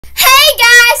Hey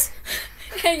guys!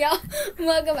 Hey y'all,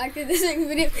 welcome back to this next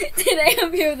video. Today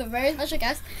I'm here with a very special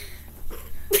guest.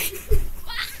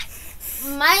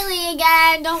 Miley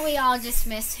again. Don't we all just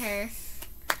miss her?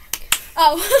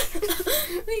 Oh,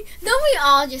 don't we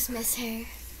all just miss her?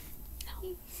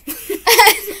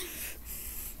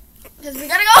 Because we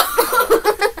gotta go.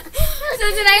 So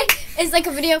today is like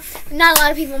a video. Not a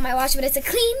lot of people might watch, but it's a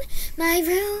clean my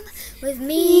room with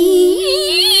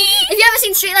me. If you haven't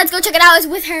seen Street Lights, go check it out. It's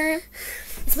with her.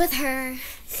 It's with her.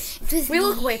 It's with we me.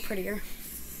 look way prettier.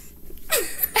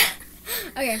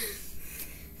 Okay.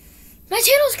 My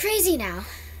channel's crazy now.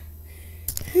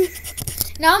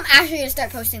 Now I'm actually gonna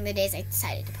start posting the days I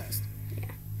decided to post.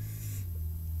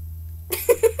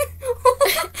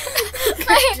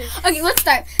 Okay, let's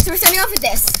start. So we're starting off with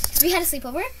this. We had a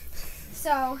sleepover.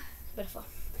 So Beautiful.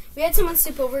 We had someone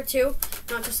sleep over too,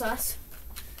 not just us.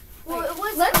 well,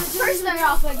 let's first start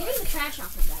off by getting the trash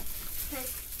off of that. Because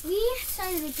we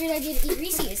decided the good idea to eat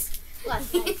Reese's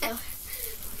last night. So.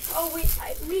 Oh wait,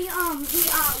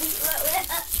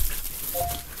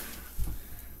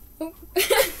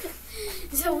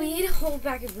 so we ate a whole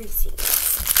bag of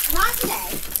Reese's. Not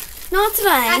today. Not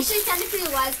today. Actually, technically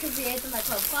it was because we ate them at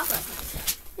 12 o'clock last night. So.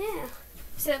 Yeah.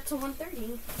 Stay up till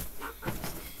 1:30.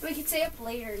 We could stay up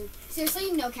later.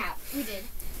 Seriously, no cap. We did.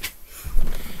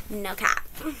 No cap.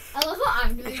 I love how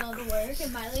I'm doing all the work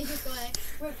and Miley's just going,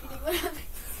 repeating whatever.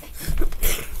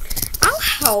 I'll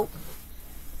help.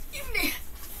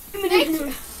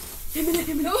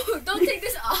 No, don't take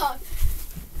this off.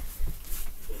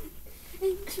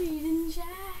 Intriguing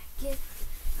jacket.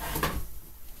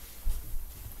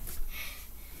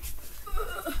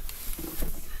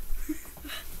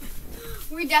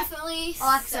 We definitely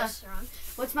Alexa. so strong.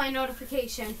 What's my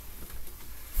notification?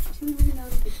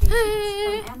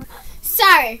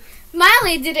 Sorry,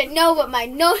 Miley didn't know what my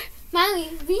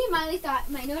Miley thought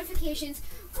my notifications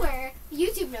were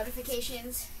YouTube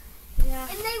notifications, Yeah.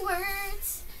 and they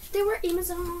weren't. They were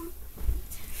Amazon.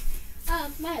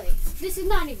 Miley, this is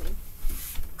not even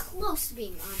close to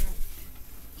being on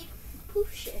it.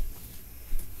 Push it.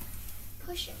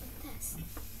 Push it like this.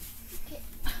 Okay,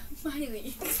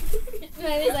 Miley.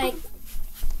 Miley's like.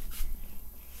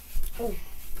 Oh.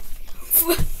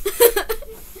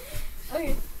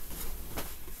 Okay.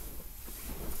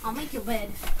 I'll make your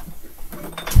bed.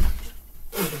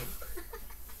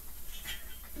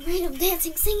 Random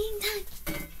dancing, singing time.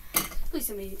 Please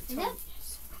tell me. Yep.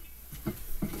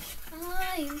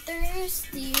 I'm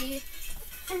thirsty.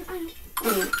 And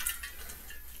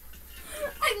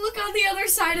I look on the other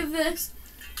side of this.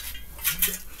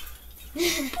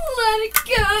 Let it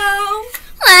go.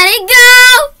 Let it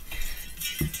go.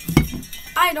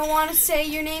 I don't want to say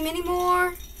your name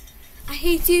anymore. I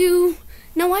hate you.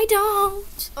 No, I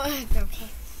don't. Okay.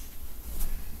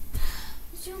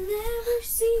 You'll never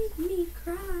see me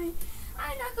cry.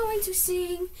 I'm not going to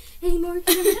sing anymore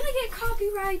because I'm gonna get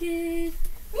copyrighted.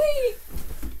 Whee!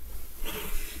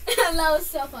 That was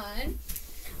so fun.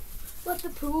 Let the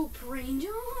poop range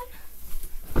on.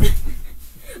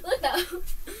 Look though.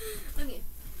 Okay.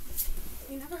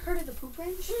 You never heard of the poop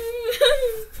range?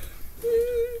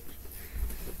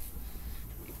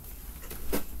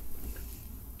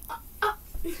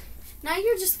 Now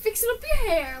you're just fixing up your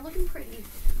hair, looking pretty.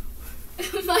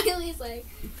 Miley's like,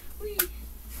 wee.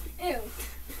 Ew.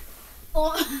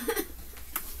 Oh.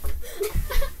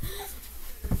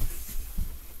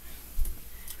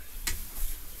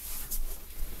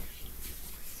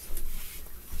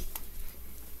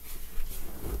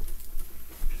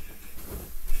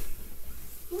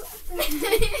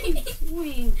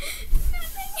 Wait.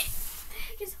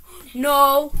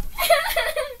 No.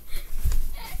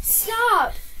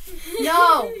 Stop.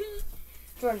 No.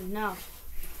 Jordan, no.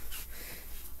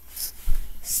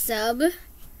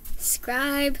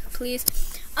 Subscribe, please.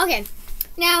 Okay,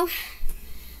 now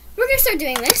we're gonna start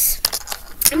doing this.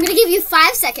 I'm gonna give you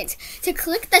 5 seconds to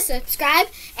click the subscribe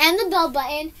and the bell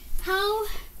button.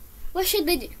 What should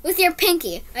they do? With your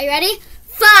pinky. Are you ready?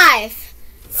 5,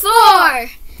 4,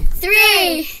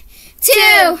 3,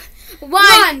 2,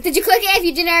 1. Did you click it if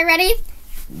you didn't already?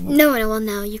 No one will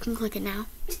know. You can click it now.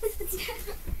 No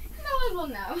one will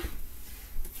know.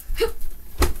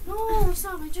 No,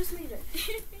 stop. I just made it.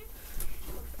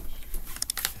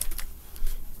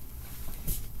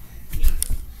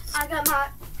 I got my...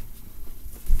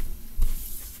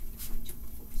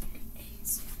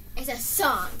 It's a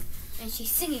song, and she's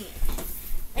singing it.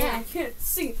 And I can't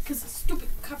sing it because of stupid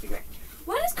copyright.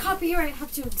 Why does copyright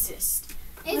have to exist?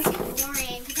 It's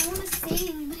boring because I want to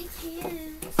sing, but I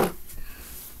can't.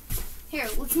 Here,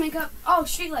 let's make up... Oh,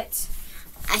 streetlights.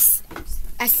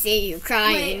 I see you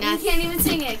crying. Wait, we can't even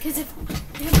sing it because if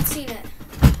haven't seen it.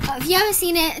 If you haven't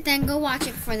seen it, then go watch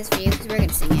it before this video because we're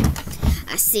gonna sing it.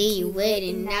 I see you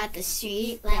waiting at the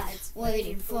street lights,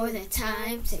 waiting for the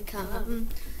time to come.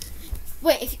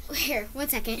 Wait, here, 1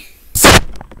 second.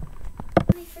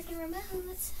 My freaking remote.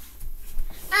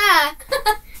 Ah!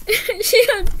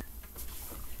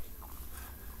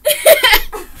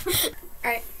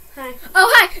 Alright, hi.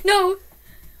 Oh, hi! No!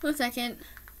 1 second.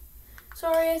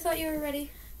 Sorry, I thought you were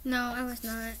ready. No, I was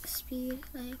not. Speed,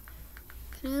 like,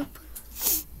 can I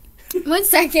put... 1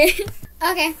 second.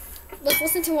 Okay, let's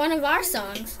listen to one of our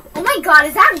songs. Oh my god,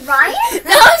 is that Ryan?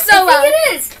 That was so I think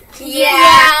it is.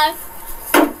 Yeah.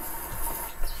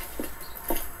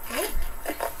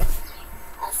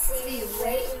 I'll see you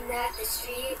waiting at the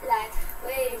street lights,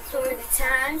 waiting for the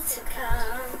time to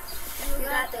come. You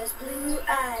got those blue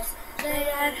eyes, light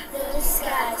out of the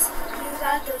skies. You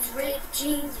got those ripped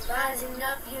jeans rising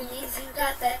up your knees. You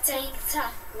got that tank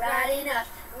top riding up.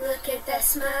 Look at that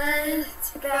smile,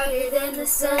 it's brighter than the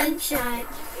sunshine.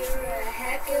 You're a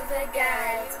heck of a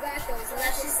guy. You got those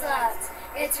luscious locks,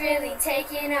 it's really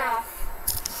taking off.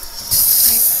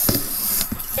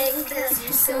 Because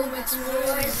you're so much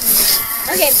more than that.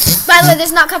 Okay, by the way, this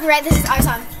is not copyright. This is our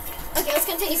song. Okay, let's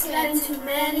continue Been singing. too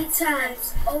many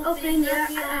times. Open your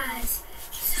eyes.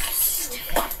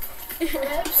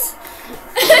 Lips.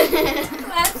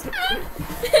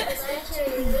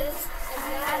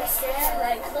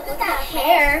 Like, look at that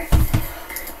hair.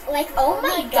 Like, oh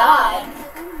my god.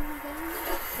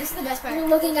 This is the best part. You're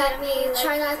looking at me, like,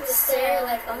 try not to stare.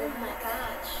 Like, oh my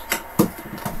gosh.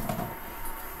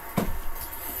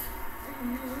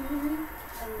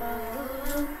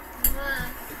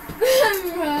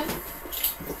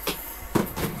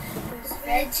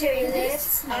 Red cherry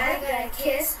lips, I got a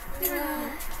kiss.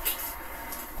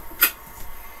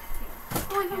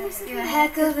 You're a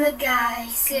heck of a guy,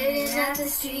 sitting at the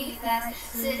street lights,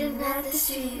 sitting at the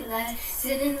street lights,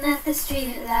 sitting at the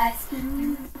street lights.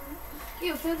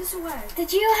 You throw this away.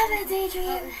 Did you have a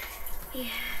daydream? Yeah.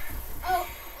 Oh,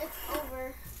 it's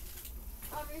over.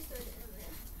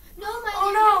 No, Miley.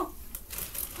 Oh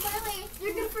Miley,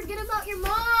 you're gonna forget about your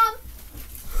mom.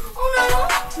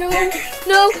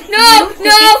 no!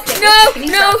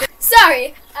 No.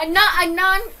 Sorry,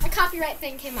 a copyright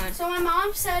thing came on. So my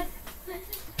mom said.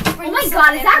 Oh my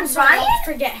god, is that Ryan?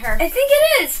 Forget her. I think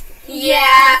it is.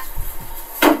 Yeah.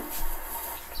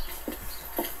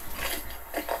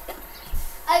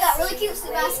 I got really cute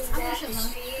masks. I'm gonna show them.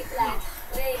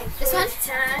 This one?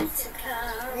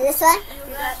 This one?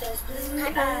 You got those blue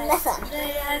eyes, This one.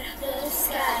 light out of the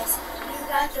skies. You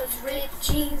got those ripped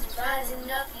jeans rising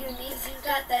up your knees. You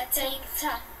got that tank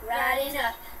top riding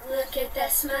up. Look at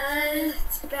that smile,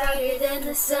 it's brighter than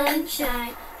the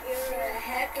sunshine. You're a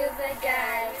heck of a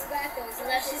guy. You got those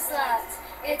luscious locks,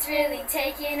 it's really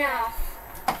taking off.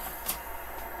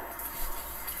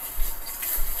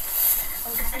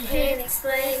 I can't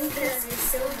explain because you're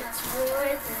so much more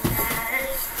than that.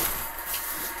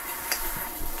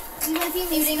 You might be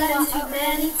muting Been too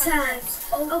many times.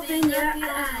 Open your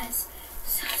eyes.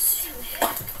 So stupid.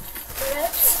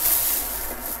 Lips.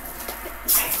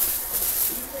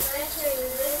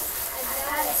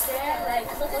 I gotta stare. Like,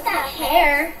 look at that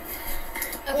hair.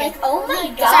 Okay. Like, oh my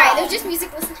god. Sorry, there's just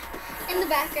music listening in the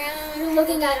background. You're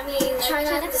looking at me, trying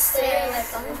not to stare. Like,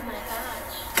 oh my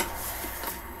gosh.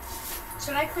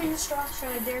 Should I clean the straw? Should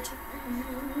I dare to?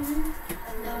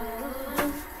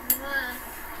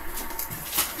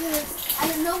 I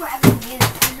don't know where everything is.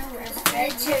 I know where everything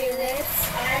Red cherry lips.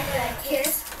 I got a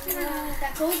kiss.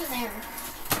 that goes in there.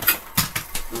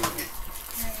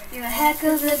 You're a heck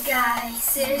of a guy,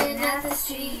 sitting at the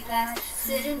street light,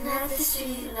 sitting at the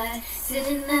street light,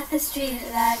 sitting at the street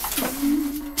light.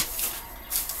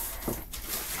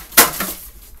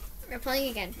 We're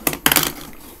playing again.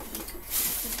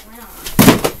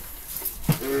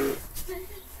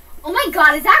 Oh my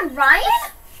god, is that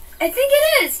Ryan? I think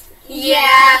it is.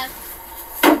 Yeah.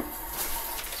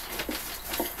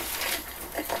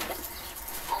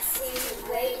 I'll see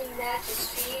you waiting at the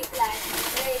street light,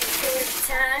 waiting for the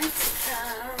time to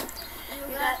come.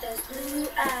 You got those blue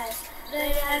eyes,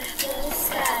 light out of the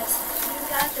skies. You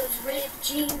got those ripped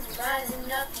jeans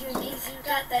rising up your knees. You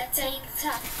got that tank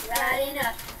top riding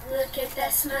up. Look at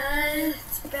that smile,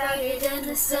 it's brighter than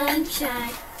the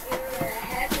sunshine. You're a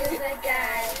heck of a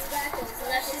guy. You got those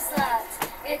luscious locks,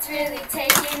 it's really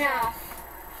taking off.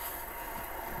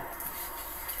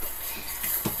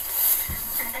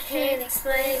 I can't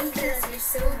explain because you're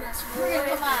so much more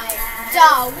than that.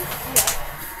 Dog.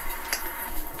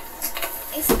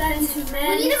 It's been too many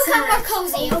We need to become more times.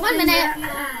 cozy. Open 1 minute. your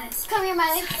eyes. Come here,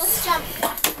 Miley. Let's jump.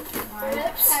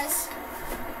 Lips.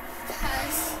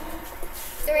 Because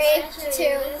 3, 2,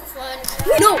 1.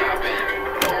 No!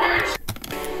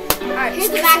 Alright, Here's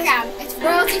so the this background. It's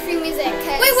royalty-free music.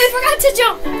 Wait, we forgot to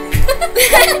jump!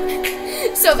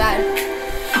 So bad.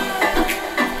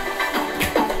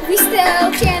 We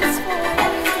still transform.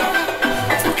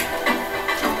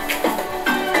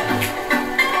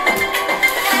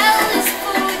 Hell is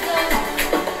full of gold.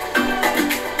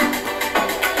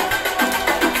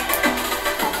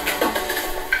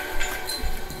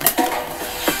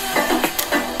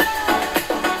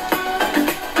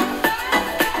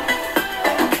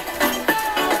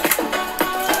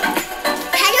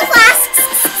 Hang your flasks.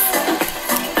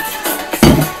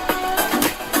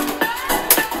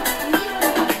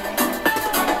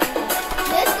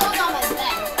 This goes on my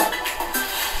bed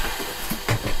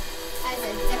as a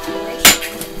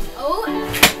decoration. Oh.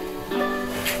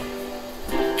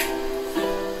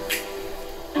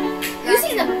 You've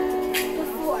seen them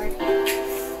before.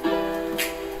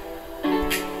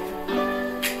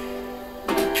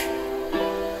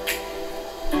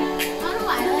 I don't know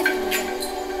why I like them.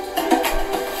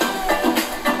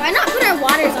 Why not put our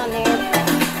waters on there?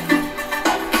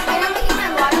 I normally keep my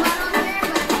water bottle on here,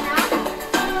 but now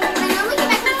I normally keep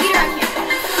my computer on here.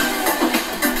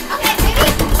 Okay, maybe.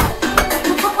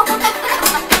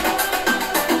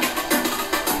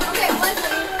 Okay,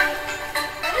 Leslie.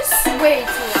 That is way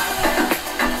too loud.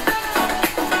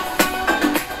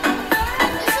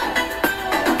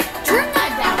 Turn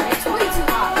that down. It's way too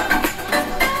loud.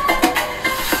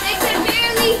 They can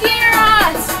barely hear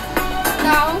us.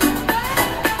 No.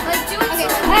 Let's do it. Okay.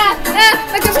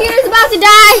 My computer's about to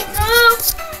die. No.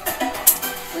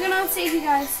 We're gonna save you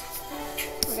guys.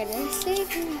 We're gonna save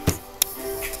you.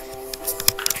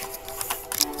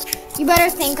 You better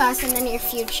thank us and then your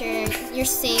future. You're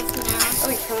safe now. Oh,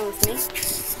 you're coming with me?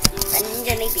 I'm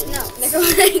gonna be. No, they go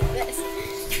like this.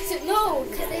 So, no,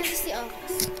 because they have to see all of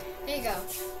us. There you go.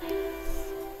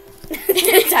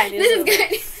 Tiny This is little-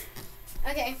 good.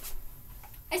 Okay.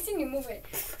 I seen you move it.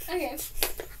 Okay.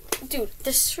 Dude,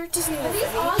 this shirt doesn't even Are these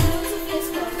fit me. all those of this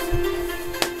clothes?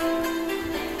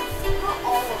 Not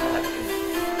all of them.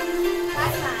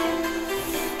 That's mine.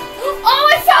 Oh,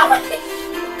 I found it!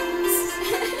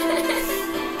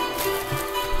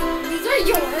 These are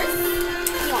yours.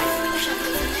 Shove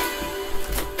those in there.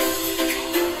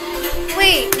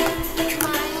 Wait.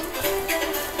 Mine.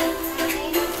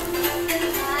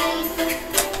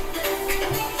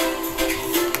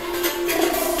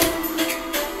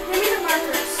 Give me the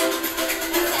markers.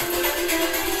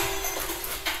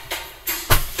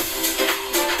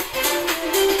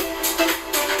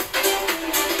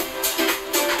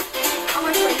 How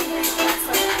much weight do you think that's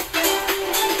like?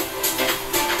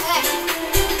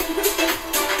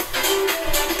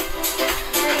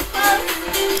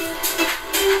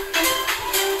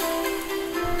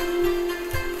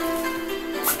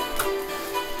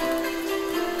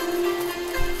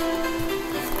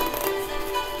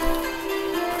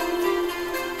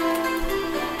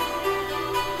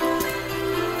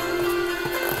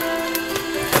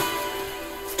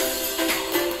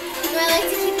 Do I like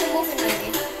to keep them moving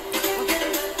maybe?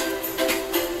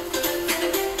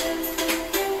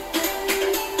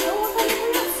 Oh, look at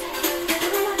this.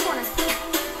 Look in that corner.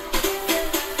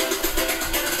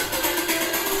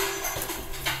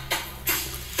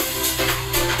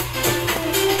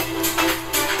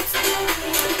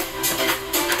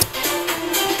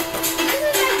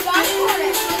 This is my dashboard.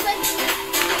 It feels like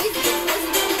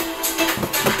crazy.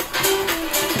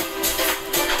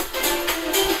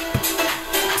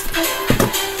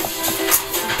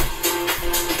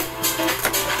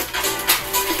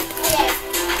 Okay.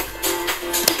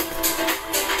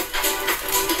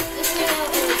 This video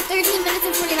is 13 minutes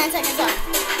and 49 seconds long.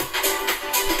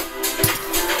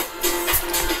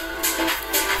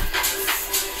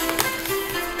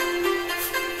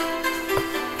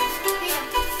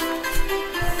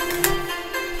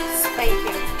 Thank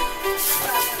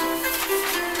you.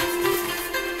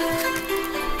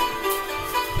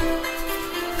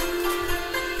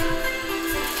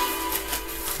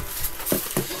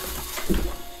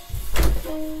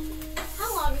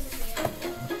 How long is this video?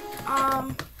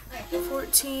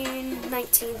 14,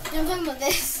 19. I'm talking about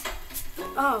this.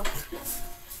 Oh.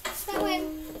 That way.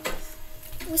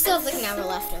 We still have like an hour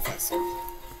left of it, so.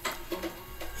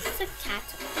 It's a cat.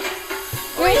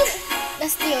 Wait.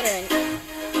 That's deodorant.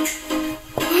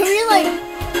 We're like.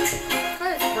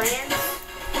 Brands.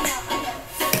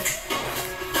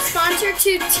 Sponsor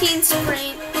to Teen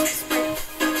Sprint. This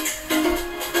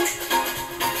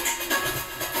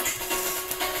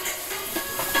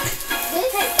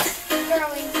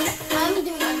growing. I'm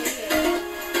doing under here.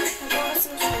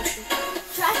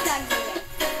 Trash bags in it.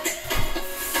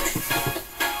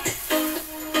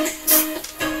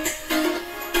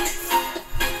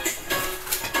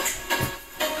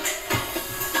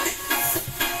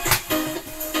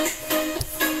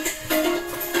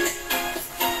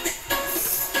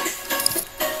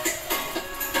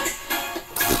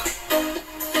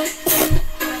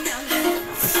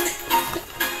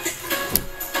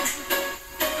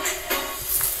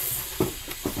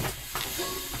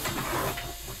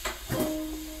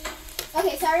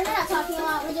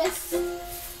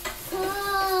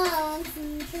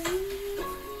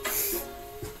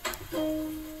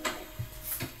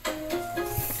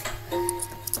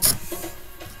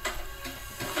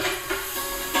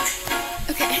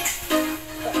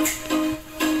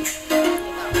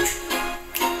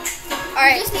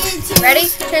 We just needed to. Ready?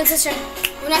 Transition.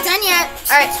 We're not done yet.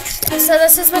 Alright, so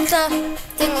this is what the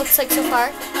thing looks like so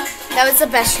far. That was the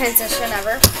best transition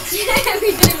ever.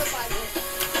 We did it fun.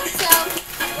 So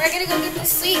we're gonna go get the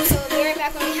sleep. So we'll be right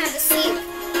back when we have the sleep.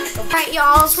 Alright,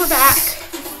 y'all, we're back.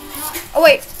 Oh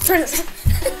wait, We're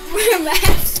back.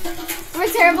 We're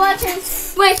terrible at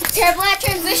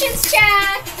transitions,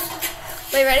 chat.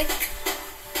 Wait, ready?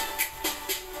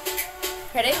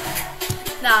 Ready?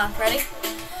 Nah, ready?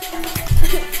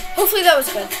 Hopefully that was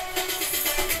good.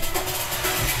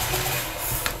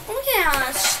 Oh my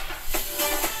gosh.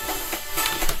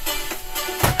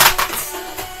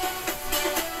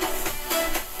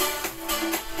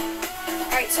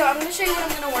 Alright, so I'm going to show you what I'm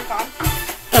going to work on.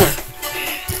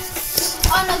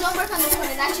 Oh no, don't work on this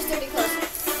corner. That's just gonna be close.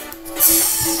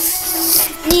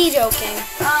 Me joking.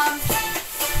 Oh,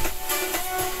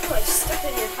 I just stepped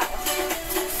in your pile.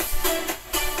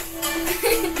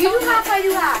 You do half, I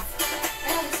do half. I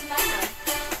know, this is my house.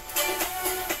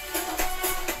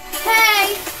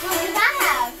 Hey! What did that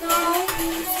have? No.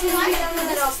 This is my house.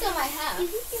 This is still my house.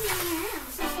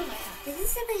 This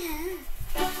is my house.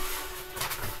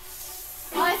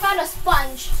 Oh, I found a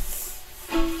sponge.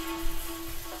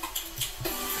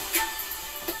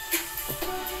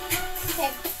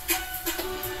 Okay.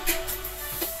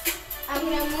 I'm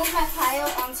gonna move my pile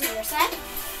onto your side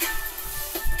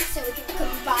so we can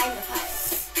combine the piles.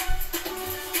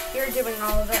 You're doing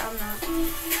all of it, I'm not.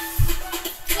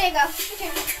 There you go.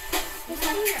 Okay. This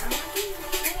one here.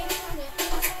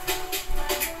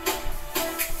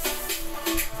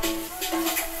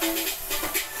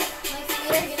 My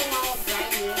feet are getting all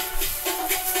grindy.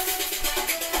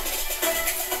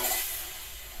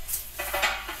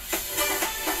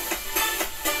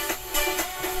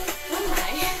 Oh my.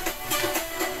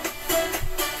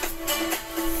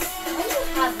 Why do you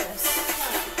have this?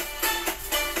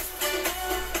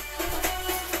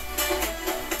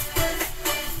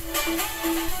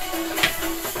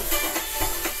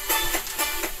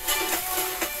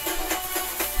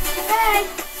 Hey!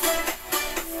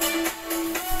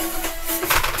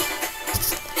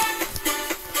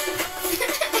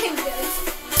 I'm good.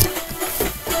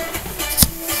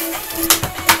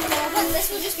 No, but this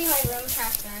will just be my room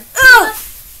tractor. Oh!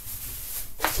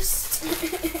 Just.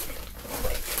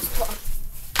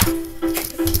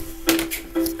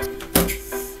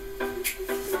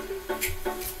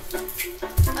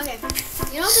 Okay.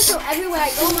 You don't have to show everywhere I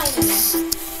go my name.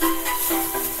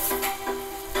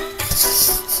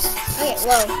 Okay,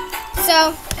 whoa. So.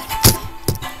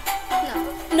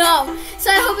 No. So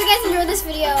I hope you guys enjoyed this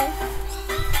video.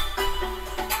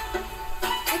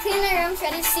 I cleaned my room.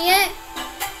 Ready to see it?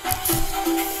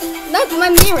 Look, my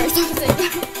mirror.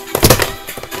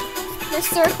 The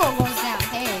circle goes down.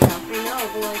 There you go. I know,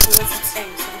 but like, unless it's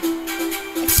staying, so.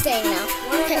 It's staying now.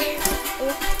 Okay.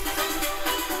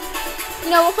 You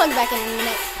know, we'll plug back in a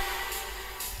minute.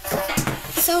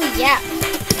 So, yeah.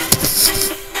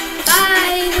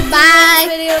 Bye! Bye.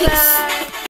 Video Peace. bye.